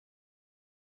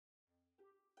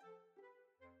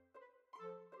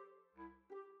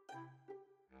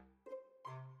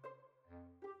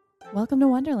Welcome to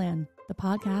Wonderland, the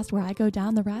podcast where I go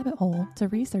down the rabbit hole to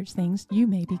research things you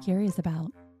may be curious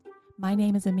about. My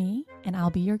name is Ami, and I'll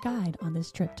be your guide on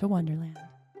this trip to Wonderland.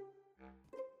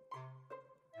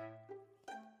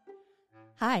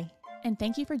 Hi, and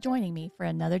thank you for joining me for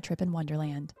another trip in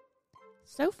Wonderland.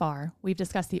 So far, we've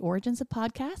discussed the origins of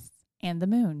podcasts and the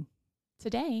moon.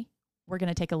 Today, we're going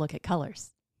to take a look at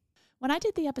colors. When I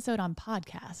did the episode on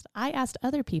podcast, I asked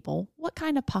other people what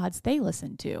kind of pods they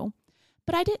listened to,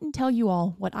 but I didn't tell you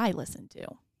all what I listened to.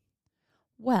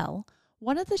 Well,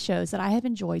 one of the shows that I have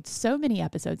enjoyed so many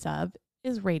episodes of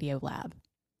is Radiolab.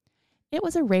 It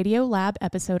was a Radiolab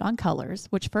episode on colors,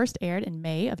 which first aired in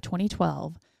May of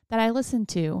 2012, that I listened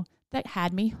to that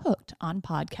had me hooked on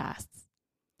podcasts.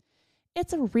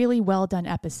 It's a really well done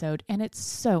episode, and it's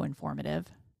so informative.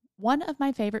 One of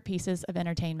my favorite pieces of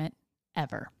entertainment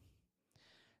ever.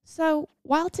 So,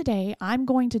 while today I'm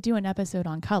going to do an episode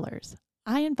on colors,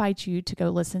 I invite you to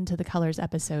go listen to the Colors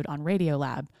episode on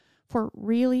Radiolab for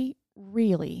really,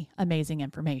 really amazing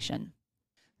information.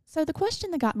 So the question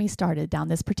that got me started down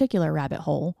this particular rabbit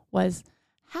hole was,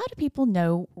 how do people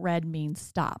know red means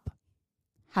stop?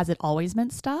 Has it always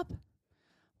meant stop?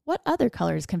 What other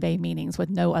colors convey meanings with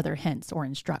no other hints or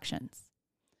instructions?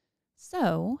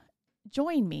 So,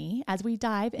 join me as we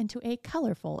dive into a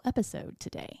colorful episode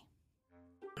today.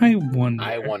 I wonder.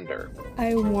 I wonder.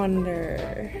 I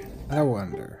wonder. I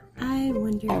wonder. I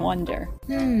wonder. I wonder.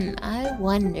 I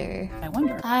wonder. I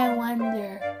wonder. I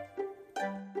wonder.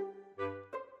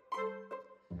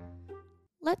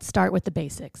 Let's start with the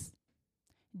basics.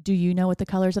 Do you know what the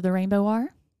colors of the rainbow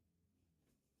are?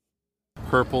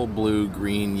 Purple, blue,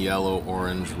 green, yellow,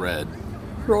 orange, red.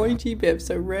 Roy G. Biv.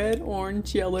 So red,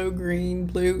 orange, yellow, green,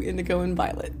 blue, indigo, and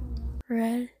violet.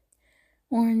 Red,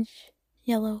 orange,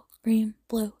 yellow, green,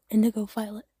 blue, indigo,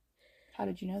 violet. How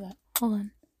did you know that? Hold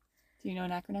on. Do you know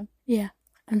an acronym? Yeah,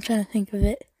 I'm trying to think of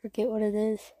it. Forget what it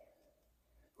is.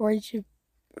 Roy G.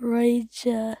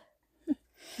 Biv?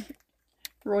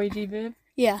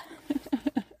 Yeah.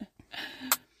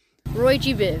 Roy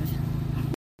G. Biv.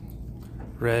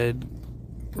 Red.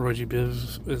 Roy G.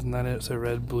 Biv, isn't that it? So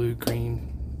red, blue,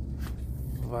 green,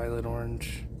 violet,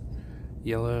 orange,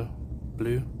 yellow,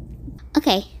 blue.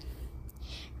 Okay.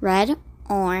 Red,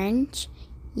 orange,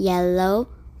 yellow,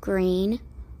 green,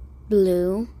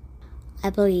 blue, I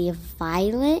believe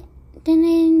violet, then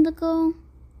indigo.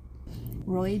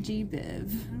 Roy G.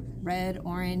 Biv. Red,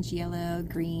 orange, yellow,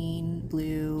 green,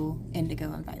 blue,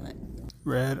 indigo, and violet.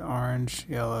 Red, orange,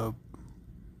 yellow,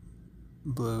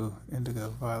 blue, indigo,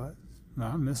 violet. No,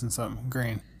 I'm missing something.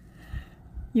 Green.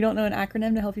 You don't know an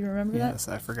acronym to help you remember that? Yes,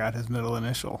 I forgot his middle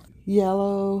initial.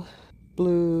 Yellow,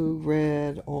 blue,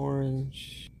 red,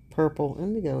 orange, purple,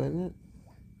 indigo, isn't it?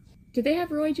 Did they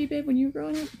have Roy G. Biv when you were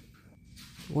growing up?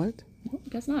 What? Well, I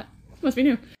guess not. Must be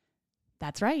new.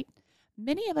 That's right.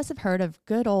 Many of us have heard of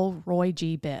good old Roy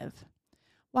G. Biv.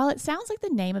 While it sounds like the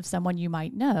name of someone you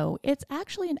might know, it's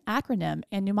actually an acronym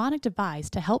and mnemonic device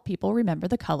to help people remember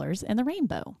the colors in the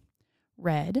rainbow.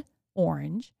 Red,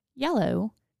 orange,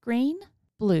 yellow, green,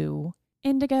 blue,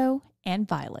 indigo, and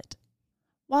violet.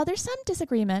 While there's some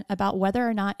disagreement about whether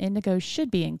or not indigo should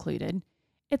be included,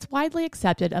 it's widely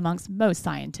accepted amongst most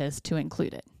scientists to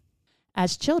include it.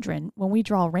 As children, when we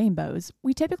draw rainbows,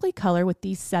 we typically color with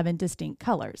these 7 distinct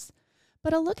colors.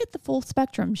 But a look at the full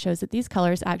spectrum shows that these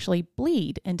colors actually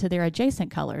bleed into their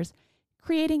adjacent colors,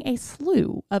 creating a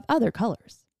slew of other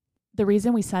colors. The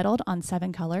reason we settled on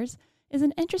 7 colors is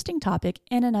an interesting topic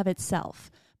in and of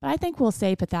itself, but I think we'll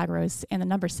save Pythagoras and the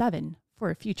number 7 for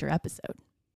a future episode.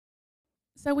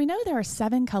 So we know there are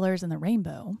 7 colors in the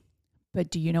rainbow, but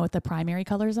do you know what the primary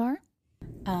colors are?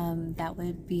 That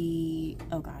would be,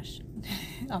 oh gosh,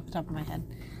 off the top of my head.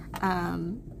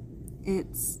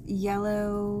 It's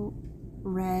yellow,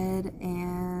 red,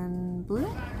 and blue?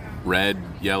 Red,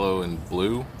 yellow, and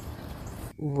blue.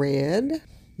 Red,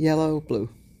 yellow, blue.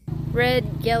 Red,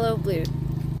 yellow, blue.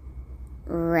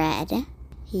 Red,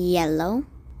 yellow,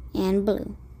 and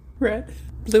blue. Red,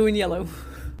 blue, and yellow.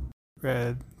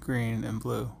 Red, green, and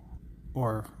blue.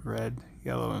 Or red,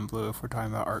 yellow, and blue if we're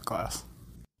talking about art class.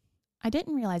 I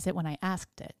didn't realize it when I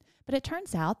asked it, but it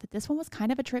turns out that this one was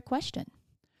kind of a trick question.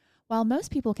 While most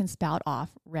people can spout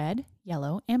off red,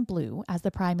 yellow, and blue as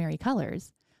the primary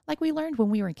colors, like we learned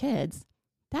when we were kids,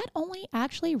 that only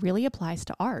actually really applies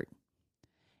to art.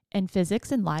 In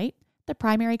physics and light, the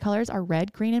primary colors are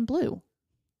red, green, and blue.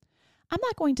 I'm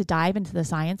not going to dive into the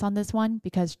science on this one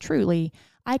because truly,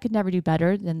 I could never do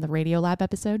better than the Radiolab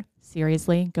episode.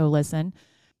 Seriously, go listen.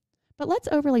 But let's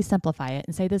overly simplify it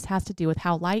and say this has to do with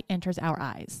how light enters our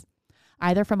eyes,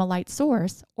 either from a light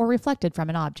source or reflected from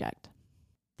an object.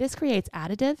 This creates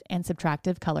additive and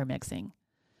subtractive color mixing.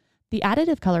 The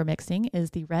additive color mixing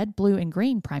is the red, blue, and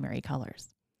green primary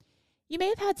colors. You may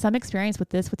have had some experience with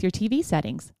this with your TV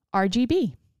settings,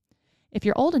 RGB. If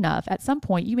you're old enough, at some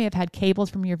point you may have had cables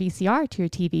from your VCR to your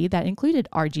TV that included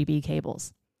RGB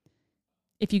cables.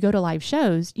 If you go to live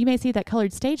shows, you may see that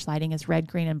colored stage lighting is red,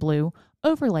 green, and blue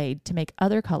overlaid to make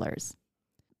other colors.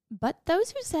 But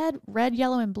those who said red,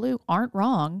 yellow, and blue aren't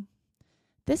wrong.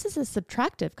 This is a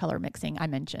subtractive color mixing I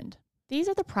mentioned. These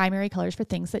are the primary colors for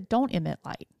things that don't emit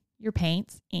light, your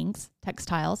paints, inks,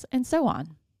 textiles, and so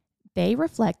on. They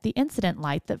reflect the incident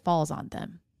light that falls on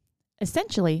them.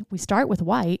 Essentially, we start with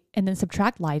white and then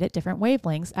subtract light at different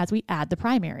wavelengths as we add the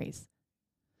primaries.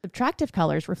 Subtractive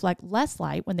colors reflect less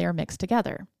light when they are mixed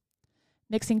together.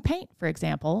 Mixing paint, for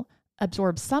example,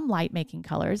 absorbs some light-making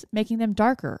colors, making them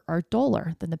darker or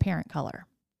duller than the parent color.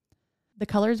 The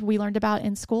colors we learned about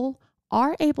in school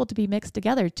are able to be mixed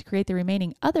together to create the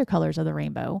remaining other colors of the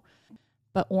rainbow,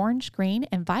 but orange, green,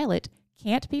 and violet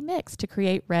can't be mixed to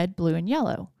create red, blue, and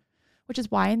yellow, which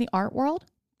is why in the art world,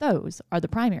 those are the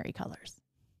primary colors.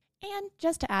 And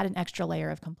just to add an extra layer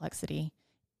of complexity,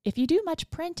 if you do much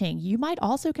printing, you might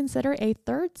also consider a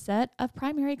third set of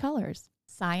primary colors: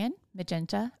 cyan,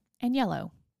 magenta, and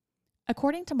yellow.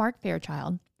 According to Mark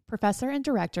Fairchild, professor and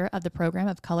director of the program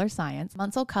of color science,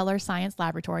 Munsell Color Science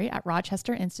Laboratory at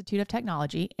Rochester Institute of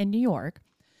Technology in New York,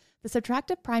 the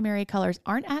subtractive primary colors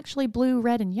aren't actually blue,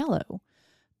 red, and yellow,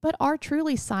 but are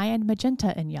truly cyan,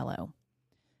 magenta, and yellow.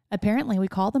 Apparently, we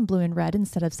call them blue and red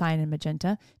instead of cyan and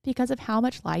magenta because of how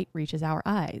much light reaches our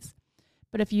eyes.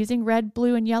 But if using red,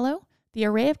 blue, and yellow, the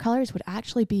array of colors would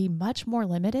actually be much more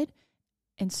limited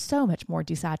and so much more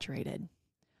desaturated.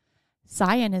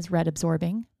 Cyan is red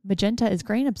absorbing, magenta is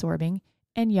green absorbing,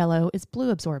 and yellow is blue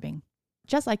absorbing,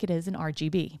 just like it is in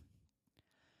RGB.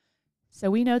 So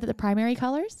we know that the primary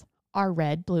colors are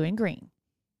red, blue, and green,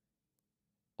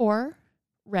 or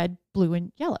red, blue,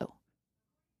 and yellow,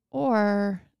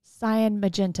 or cyan,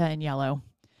 magenta, and yellow.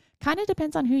 Kind of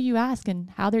depends on who you ask and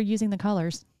how they're using the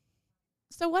colors.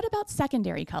 So what about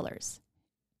secondary colors?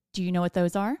 Do you know what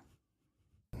those are?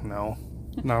 No,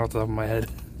 not off the top of my head.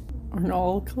 Aren't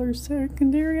all colors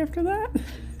secondary after that?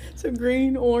 So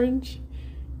green, orange,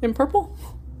 and purple?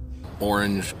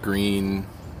 Orange, green,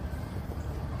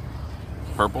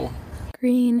 purple.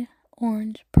 Green,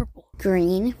 orange, purple.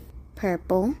 Green,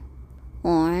 purple,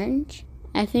 orange.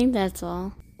 I think that's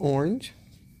all. Orange,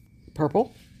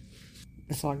 purple.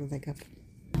 That's all I can think of.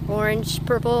 Orange,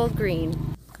 purple,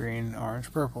 green. Green, orange,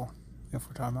 purple, if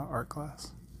we're talking about art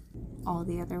class. All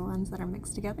the other ones that are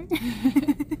mixed together.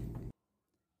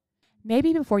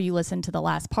 Maybe before you listened to the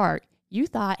last part, you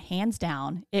thought hands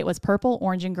down it was purple,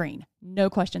 orange, and green. No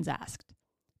questions asked.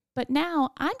 But now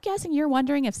I'm guessing you're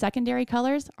wondering if secondary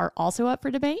colors are also up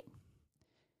for debate?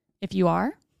 If you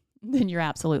are, then you're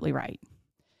absolutely right.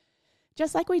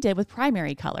 Just like we did with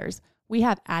primary colors, we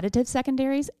have additive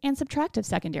secondaries and subtractive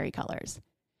secondary colors.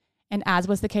 And as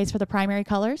was the case for the primary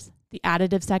colors, the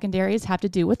additive secondaries have to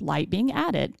do with light being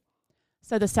added.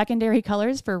 So the secondary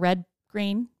colors for red,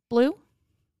 green, blue?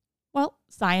 Well,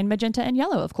 cyan, magenta, and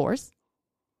yellow, of course.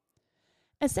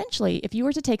 Essentially, if you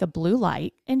were to take a blue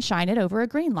light and shine it over a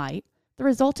green light, the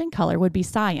resulting color would be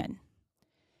cyan.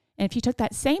 And if you took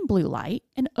that same blue light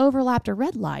and overlapped a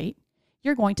red light,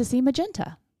 you're going to see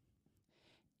magenta.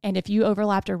 And if you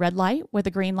overlapped a red light with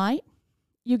a green light,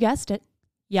 you guessed it,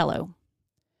 yellow.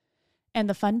 And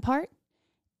the fun part,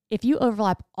 if you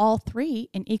overlap all three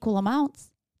in equal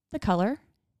amounts, the color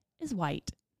is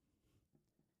white.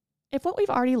 If what we've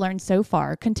already learned so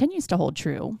far continues to hold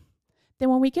true, then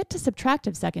when we get to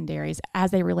subtractive secondaries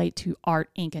as they relate to art,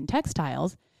 ink, and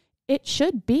textiles, it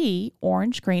should be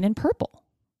orange, green, and purple.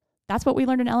 That's what we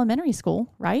learned in elementary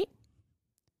school, right?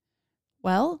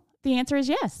 Well, the answer is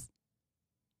yes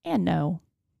and no.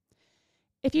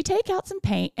 If you take out some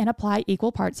paint and apply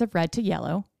equal parts of red to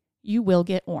yellow, you will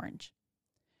get orange.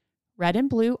 Red and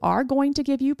blue are going to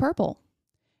give you purple,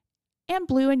 and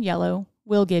blue and yellow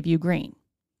will give you green.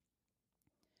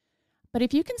 But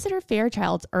if you consider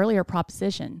Fairchild's earlier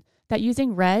proposition that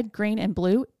using red, green, and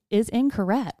blue is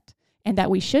incorrect, and that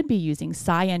we should be using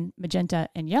cyan, magenta,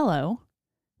 and yellow,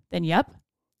 then yep,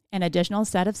 an additional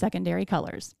set of secondary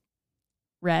colors.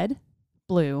 Red,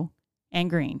 blue, and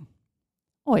green.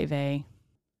 Oy vey.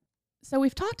 So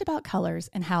we've talked about colors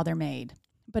and how they're made.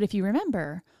 But if you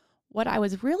remember, what I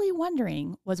was really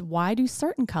wondering was, why do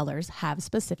certain colors have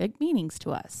specific meanings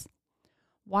to us?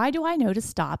 Why do I know to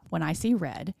stop when I see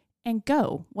red and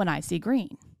go when I see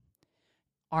green?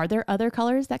 Are there other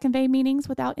colors that convey meanings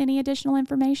without any additional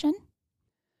information?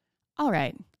 All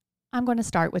right, I'm going to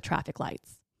start with traffic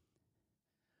lights.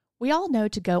 We all know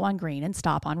to go on green and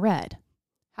stop on red.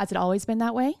 Has it always been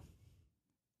that way?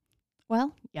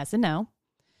 Well, yes and no.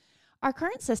 Our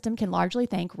current system can largely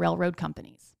thank railroad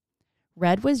companies.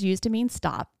 Red was used to mean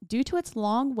stop due to its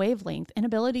long wavelength and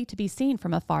ability to be seen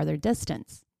from a farther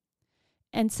distance.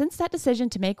 And since that decision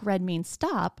to make red mean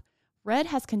stop, red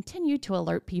has continued to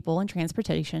alert people in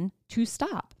transportation to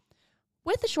stop,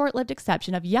 with the short-lived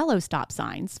exception of yellow stop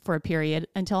signs for a period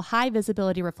until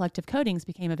high-visibility reflective coatings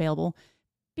became available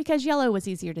because yellow was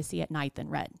easier to see at night than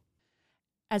red.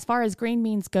 As far as green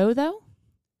means go, though,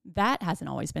 that hasn't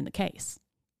always been the case.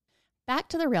 Back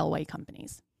to the railway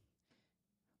companies.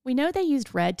 We know they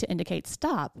used red to indicate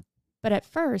stop, but at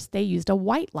first they used a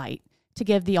white light to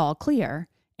give the all clear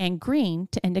and green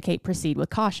to indicate proceed with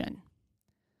caution.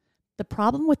 The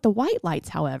problem with the white lights,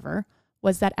 however,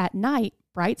 was that at night,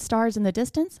 bright stars in the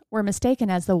distance were mistaken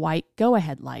as the white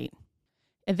go-ahead light.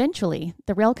 Eventually,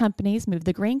 the rail companies moved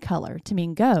the green color to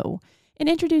mean go and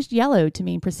introduced yellow to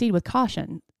mean proceed with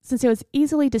caution, since it was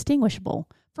easily distinguishable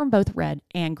from both red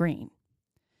and green.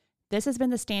 This has been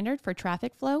the standard for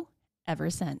traffic flow ever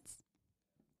since.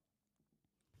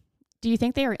 Do you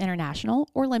think they are international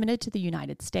or limited to the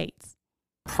United States?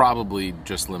 Probably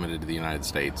just limited to the United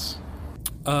States.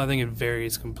 I think it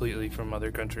varies completely from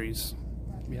other countries.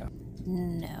 Yeah.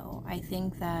 No, I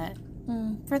think that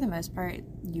for the most part,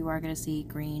 you are going to see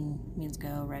green means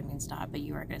go, red means stop, but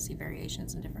you are going to see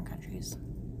variations in different countries.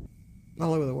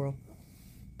 All over the world.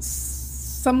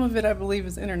 Some of it, I believe,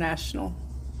 is international.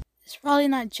 It's probably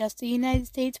not just the United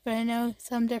States, but I know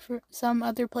some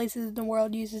other places in the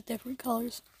world uses different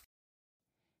colors.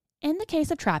 In the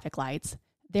case of traffic lights,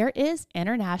 there is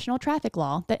international traffic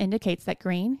law that indicates that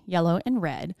green, yellow, and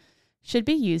red should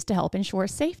be used to help ensure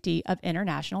safety of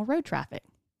international road traffic.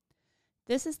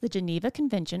 This is the Geneva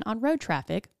Convention on Road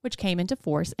Traffic, which came into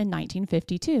force in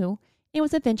 1952 and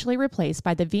was eventually replaced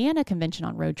by the Vienna Convention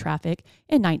on Road Traffic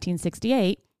in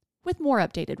 1968 with more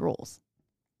updated rules.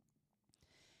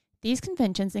 These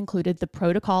conventions included the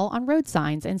Protocol on Road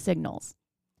Signs and Signals.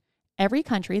 Every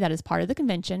country that is part of the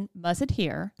convention must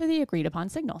adhere to the agreed-upon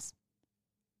signals.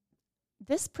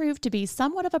 This proved to be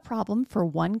somewhat of a problem for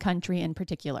one country in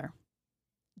particular,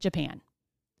 Japan.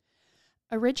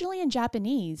 Originally in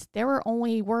Japanese, there were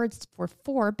only words for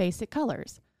 4 basic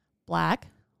colors: black,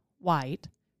 white,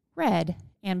 red,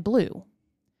 and blue.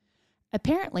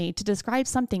 Apparently, to describe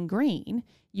something green,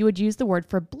 you would use the word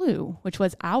for blue, which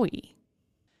was aoi.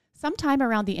 Sometime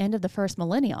around the end of the first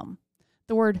millennium,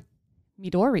 the word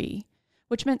midori,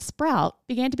 which meant sprout,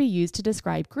 began to be used to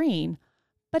describe green,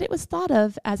 but it was thought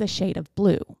of as a shade of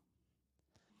blue.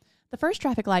 The first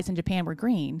traffic lights in Japan were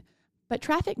green, but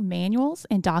traffic manuals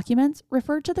and documents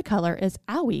referred to the color as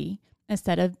aoi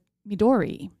instead of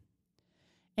midori.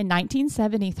 In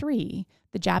 1973,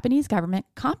 the Japanese government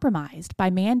compromised by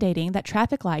mandating that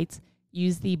traffic lights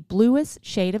use the bluest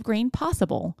shade of green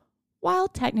possible while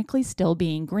technically still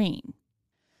being green.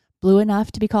 Blue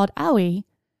enough to be called aoi,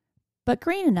 but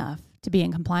green enough to be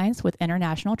in compliance with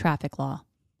international traffic law.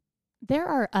 There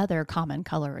are other common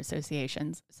color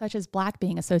associations, such as black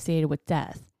being associated with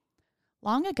death.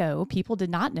 Long ago, people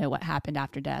did not know what happened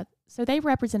after death, so they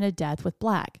represented death with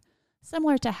black,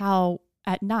 similar to how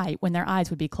at night when their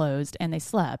eyes would be closed and they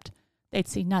slept, they'd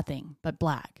see nothing but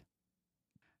black.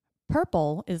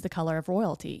 Purple is the color of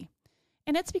royalty,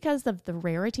 and it's because of the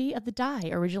rarity of the dye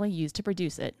originally used to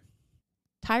produce it.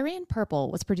 Tyrian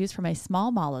purple was produced from a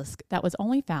small mollusk that was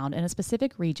only found in a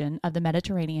specific region of the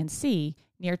Mediterranean Sea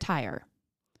near Tyre.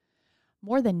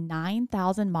 More than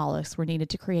 9,000 mollusks were needed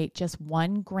to create just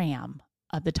 1 gram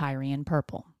of the Tyrian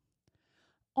purple.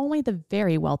 Only the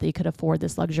very wealthy could afford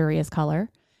this luxurious color,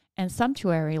 and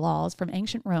sumptuary laws from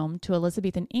ancient Rome to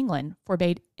Elizabethan England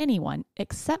forbade anyone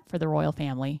except for the royal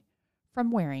family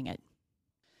from wearing it.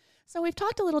 So we've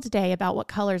talked a little today about what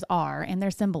colors are and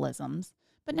their symbolisms,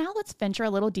 but now let's venture a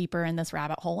little deeper in this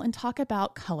rabbit hole and talk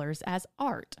about colors as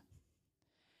art.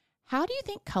 How do you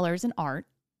think colors in art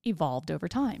evolved over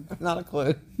time? Not a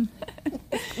clue.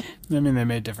 I mean, they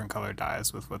made different color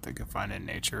dyes with what they could find in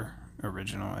nature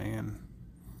originally, and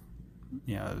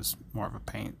it was more of a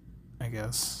paint, I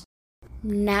guess.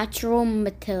 Natural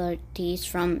materials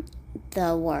from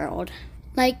the world.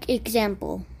 Like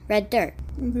example, red dirt.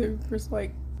 There's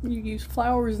you use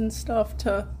flowers and stuff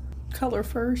to color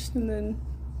first and then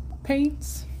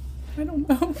paints. I don't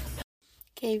know.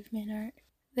 Caveman art.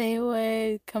 They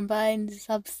would combine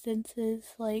substances,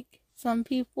 like some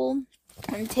people,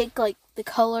 and take the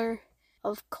color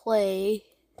of clay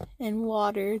and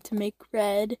water to make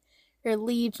red, or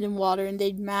leaves and water, and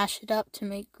they'd mash it up to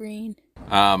make green.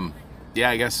 I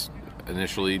guess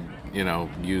initially,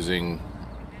 using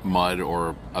mud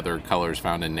or other colors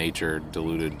found in nature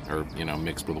diluted or,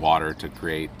 mixed with water to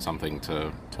create something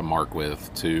to mark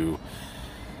with, to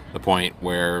the point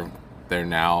where they're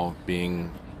now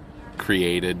being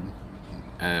created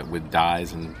with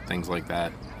dyes and things like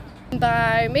that.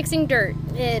 By mixing dirt,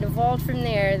 it evolved from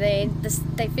there. They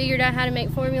figured out how to make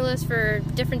formulas for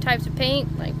different types of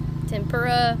paint, like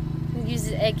tempera,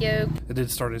 uses egg yolk. It did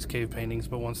start as cave paintings,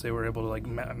 but once they were able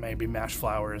to maybe mash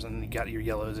flowers, and you got your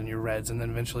yellows and your reds, and then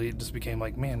eventually it just became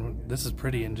like, man, this is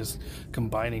pretty, and just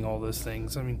combining all those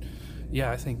things. I mean, yeah,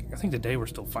 I think today we're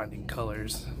still finding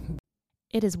colors.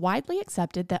 It is widely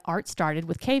accepted that art started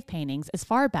with cave paintings as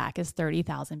far back as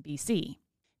 30,000 BC.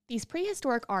 These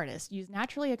prehistoric artists used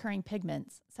naturally occurring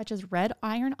pigments such as red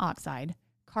iron oxide,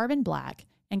 carbon black,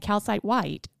 and calcite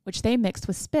white, which they mixed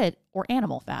with spit or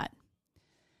animal fat.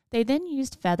 They then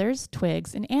used feathers,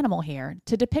 twigs, and animal hair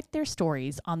to depict their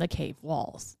stories on the cave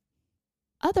walls.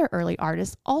 Other early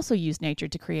artists also used nature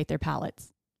to create their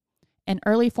palettes. An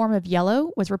early form of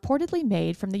yellow was reportedly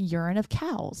made from the urine of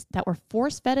cows that were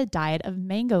force-fed a diet of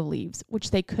mango leaves,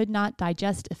 which they could not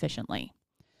digest efficiently.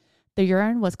 The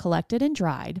urine was collected and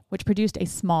dried, which produced a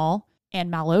small and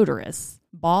malodorous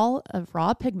ball of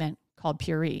raw pigment called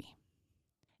puree.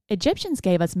 Egyptians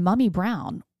gave us mummy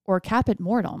brown, or caput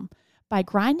mortuum, by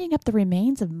grinding up the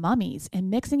remains of mummies and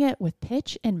mixing it with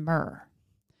pitch and myrrh.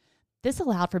 This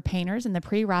allowed for painters in the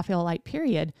pre-Raphaelite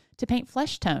period to paint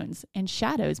flesh tones and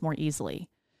shadows more easily.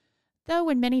 Though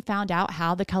when many found out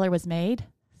how the color was made,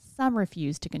 some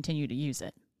refused to continue to use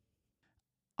it.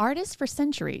 Artists for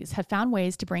centuries have found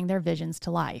ways to bring their visions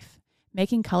to life,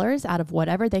 making colors out of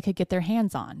whatever they could get their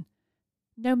hands on,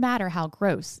 no matter how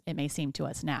gross it may seem to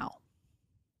us now.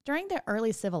 During the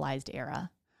early civilized era,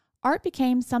 art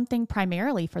became something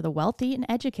primarily for the wealthy and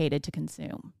educated to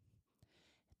consume.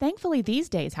 Thankfully these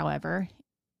days, however,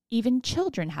 even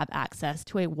children have access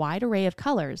to a wide array of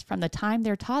colors from the time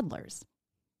they're toddlers,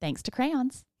 thanks to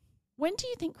crayons. When do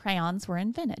you think crayons were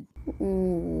invented?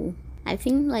 Ooh, I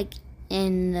think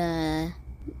in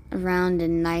around the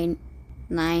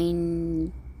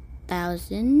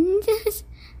 9,000.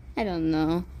 I don't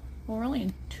know. Well, we're only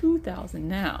in 2000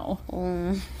 now.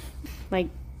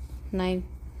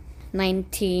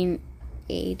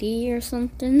 1980 or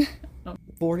something.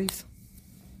 40s.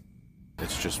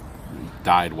 It's just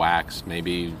dyed wax,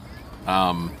 maybe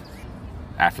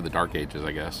after the Dark Ages,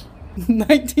 I guess.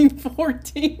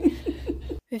 1914.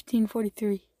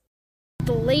 1543.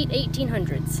 The late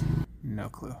 1800s. No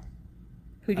clue.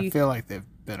 I feel like they've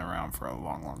been around for a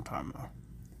long, long time,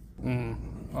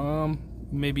 though.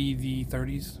 Maybe the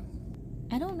 30s.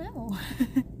 I don't know.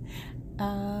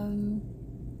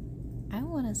 I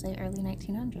want to say early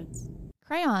 1900s.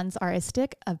 Crayons are a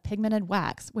stick of pigmented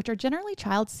wax, which are generally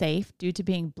child-safe due to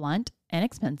being blunt,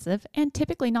 inexpensive, and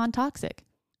typically non-toxic.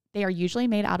 They are usually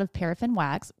made out of paraffin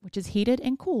wax, which is heated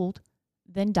and cooled,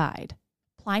 then dyed.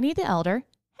 Pliny the Elder,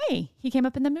 hey, he came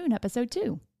up in the Moon episode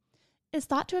 2, is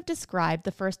thought to have described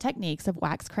the first techniques of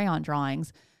wax crayon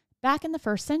drawings back in the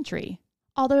 1st century,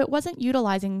 although it wasn't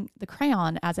utilizing the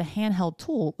crayon as a handheld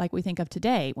tool like we think of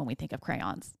today when we think of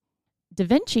crayons. Da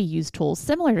Vinci used tools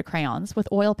similar to crayons with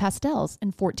oil pastels in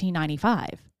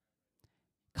 1495.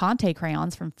 Conte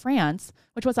crayons from France,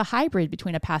 which was a hybrid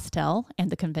between a pastel and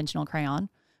the conventional crayon,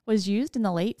 was used in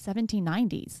the late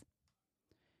 1790s.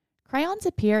 Crayons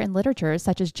appear in literature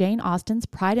such as Jane Austen's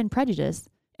Pride and Prejudice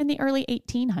in the early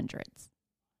 1800s.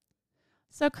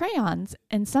 So crayons,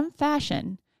 in some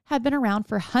fashion, have been around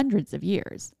for hundreds of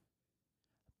years.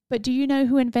 But do you know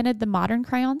who invented the modern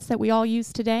crayons that we all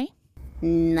use today?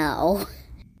 No.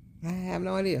 I have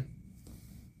no idea.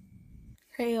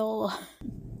 Crayola.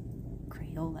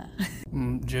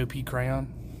 Joe P.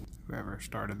 Crayon. Whoever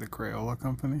started the Crayola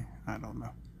company? I don't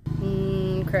know.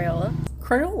 Crayola.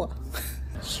 Crayola.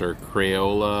 Sir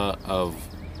Crayola of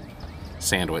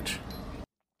Sandwich.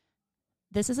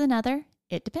 This is another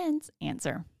 "it depends"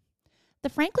 answer. The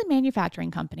Franklin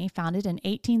Manufacturing Company, founded in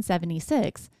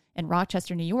 1876 in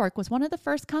Rochester, New York, was one of the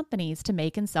first companies to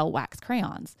make and sell wax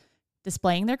crayons,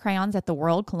 displaying their crayons at the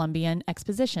World Columbian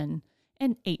Exposition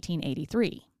in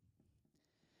 1883.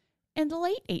 In the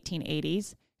late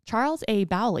 1880s, Charles A.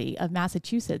 Bowley of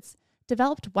Massachusetts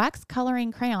developed wax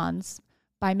coloring crayons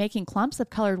by making clumps of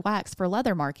colored wax for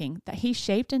leather marking that he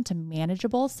shaped into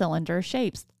manageable cylinder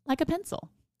shapes like a pencil.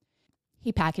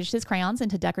 He packaged his crayons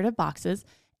into decorative boxes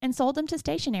and sold them to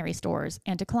stationery stores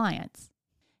and to clients.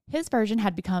 His version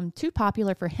had become too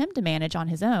popular for him to manage on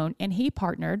his own, and he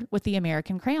partnered with the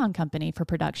American Crayon Company for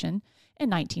production in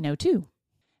 1902.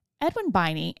 Edwin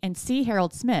Biney and C.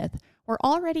 Harold Smith were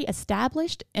already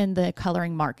established in the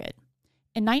coloring market.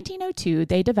 In 1902,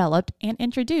 they developed and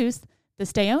introduced the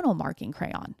Stayonal marking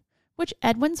crayon, which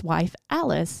Edwin's wife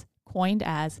Alice coined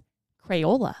as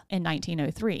Crayola in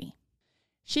 1903.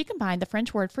 She combined the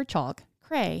French word for chalk,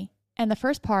 cray, and the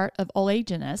first part of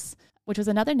oleaginous, which was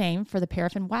another name for the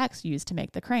paraffin wax used to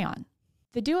make the crayon.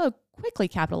 The duo quickly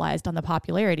capitalized on the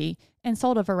popularity and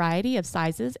sold a variety of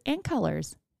sizes and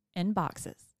colors in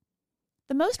boxes.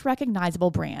 The most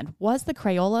recognizable brand was the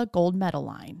Crayola Gold Medal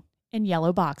line in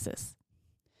yellow boxes.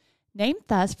 Named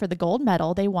thus for the gold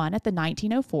medal they won at the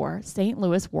 1904 St.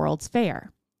 Louis World's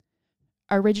Fair.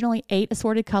 Originally 8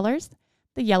 assorted colors,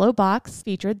 the yellow box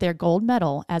featured their gold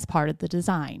medal as part of the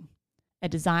design, a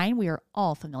design we are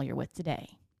all familiar with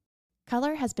today.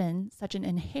 Color has been such an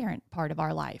inherent part of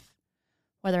our life,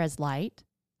 whether as light,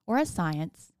 or as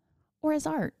science, or as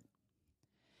art.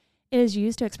 It is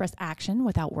used to express action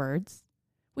without words.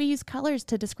 We use colors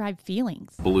to describe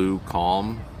feelings. Blue,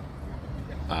 calm.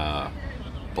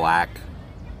 Black,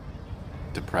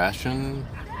 depression.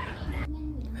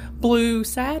 Blue,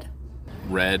 sad.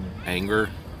 Red, anger.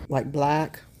 Like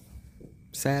black,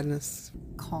 sadness.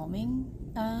 Calming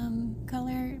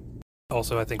color.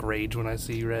 Also, I think rage when I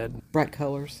see red. Bright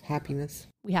colors, happiness.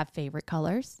 We have favorite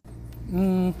colors.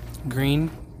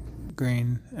 Green.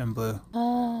 Green and blue.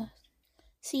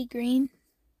 Sea green.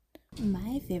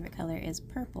 My favorite color is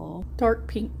purple. Dark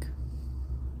pink.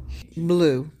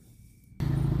 Blue.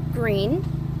 Green.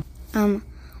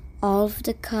 All of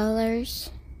the colors.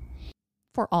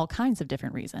 For all kinds of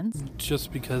different reasons.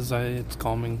 Just because it's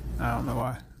calming. I don't know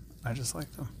why. I just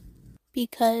like them.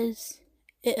 Because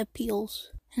it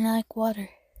appeals. And I like water.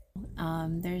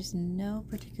 There's no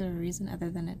particular reason other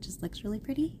than it just looks really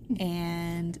pretty.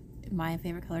 And my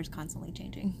favorite color is constantly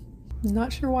changing.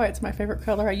 Not sure why it's my favorite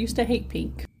color. I used to hate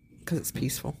pink. Because it's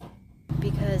peaceful.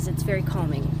 Because it's very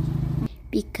calming.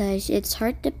 Because it's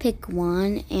hard to pick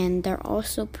one and they're all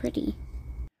so pretty.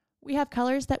 We have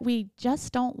colors that we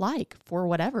just don't like for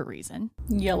whatever reason.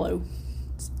 Yellow.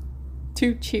 It's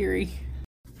too cheery.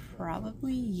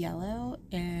 Probably yellow,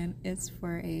 and it's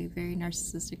for a very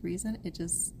narcissistic reason.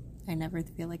 I never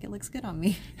feel like it looks good on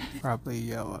me. Probably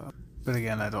yellow. But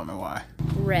again, I don't know why.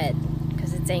 Red,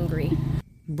 because it's angry.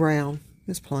 Brown.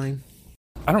 It's plain.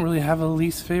 I don't really have a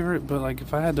least favorite, but like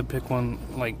if I had to pick one,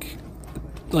 like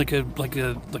a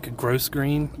gross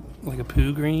green, like a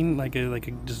poo green, like a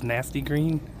just nasty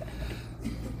green.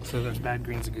 So there's bad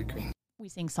greens and good green. We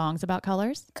sing songs about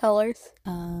colors. Colors.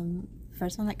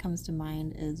 First one that comes to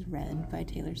mind is Red by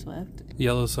Taylor Swift.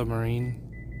 Yellow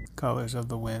Submarine. Colors of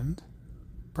the Wind.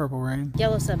 Purple Rain.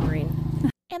 Yellow Submarine.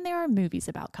 And there are movies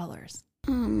about colors.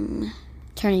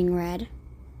 Turning red.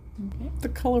 Okay. The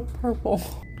color purple.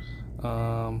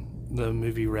 The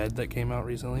movie Red that came out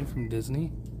recently from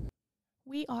Disney.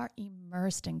 We are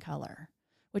immersed in color,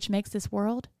 which makes this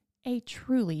world a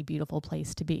truly beautiful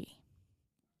place to be.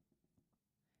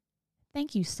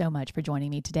 Thank you so much for joining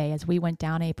me today as we went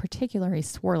down a particularly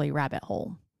swirly rabbit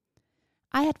hole.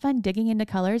 I had fun digging into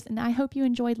colors, and I hope you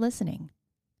enjoyed listening.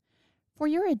 For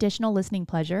your additional listening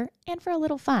pleasure and for a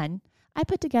little fun, I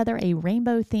put together a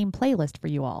rainbow-themed playlist for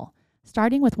you all,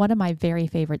 starting with one of my very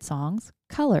favorite songs,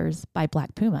 Colors by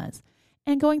Black Pumas,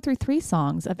 and going through 3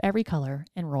 songs of every color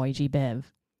in Roy G. Biv.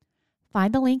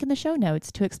 Find the link in the show notes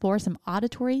to explore some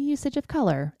auditory usage of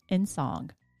color in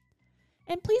song.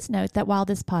 And please note that while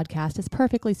this podcast is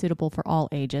perfectly suitable for all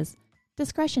ages,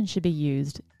 discretion should be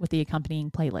used with the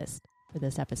accompanying playlist for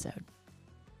this episode.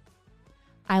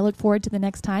 I look forward to the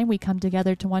next time we come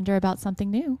together to wonder about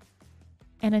something new.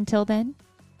 And until then,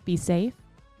 be safe,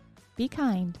 be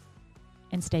kind,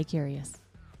 and stay curious.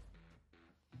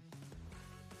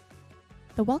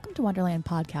 The Welcome to Wonderland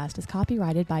podcast is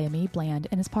copyrighted by Amee Bland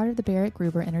and is part of the Barrett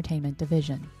Gruber Entertainment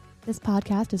Division. This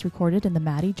podcast is recorded in the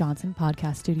Maddie Johnson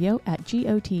Podcast Studio at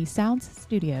GOT Sounds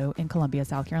Studio in Columbia,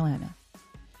 South Carolina.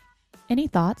 Any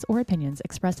thoughts or opinions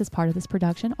expressed as part of this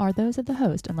production are those of the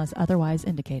host unless otherwise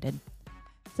indicated.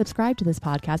 Subscribe to this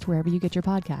podcast wherever you get your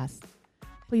podcasts.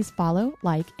 Please follow,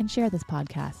 like, and share this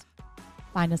podcast.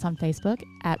 Find us on Facebook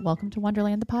at Welcome to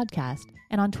Wonderland the Podcast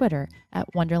and on Twitter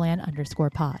at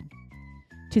Wonderland_pod.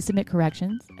 To submit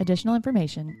corrections, additional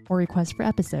information, or requests for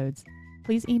episodes,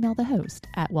 please email the host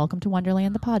at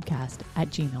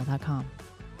welcometowonderlandthepodcast@gmail.com.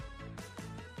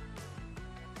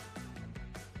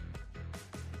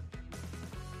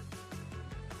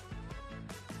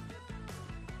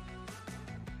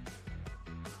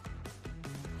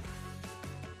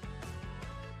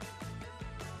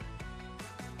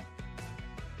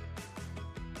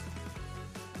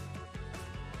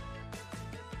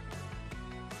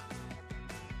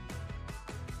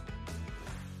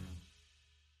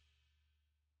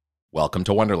 Welcome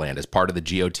to Wonderland is part of the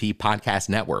GOT Podcast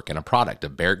Network and a product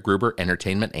of Barrett Gruber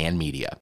Entertainment and Media.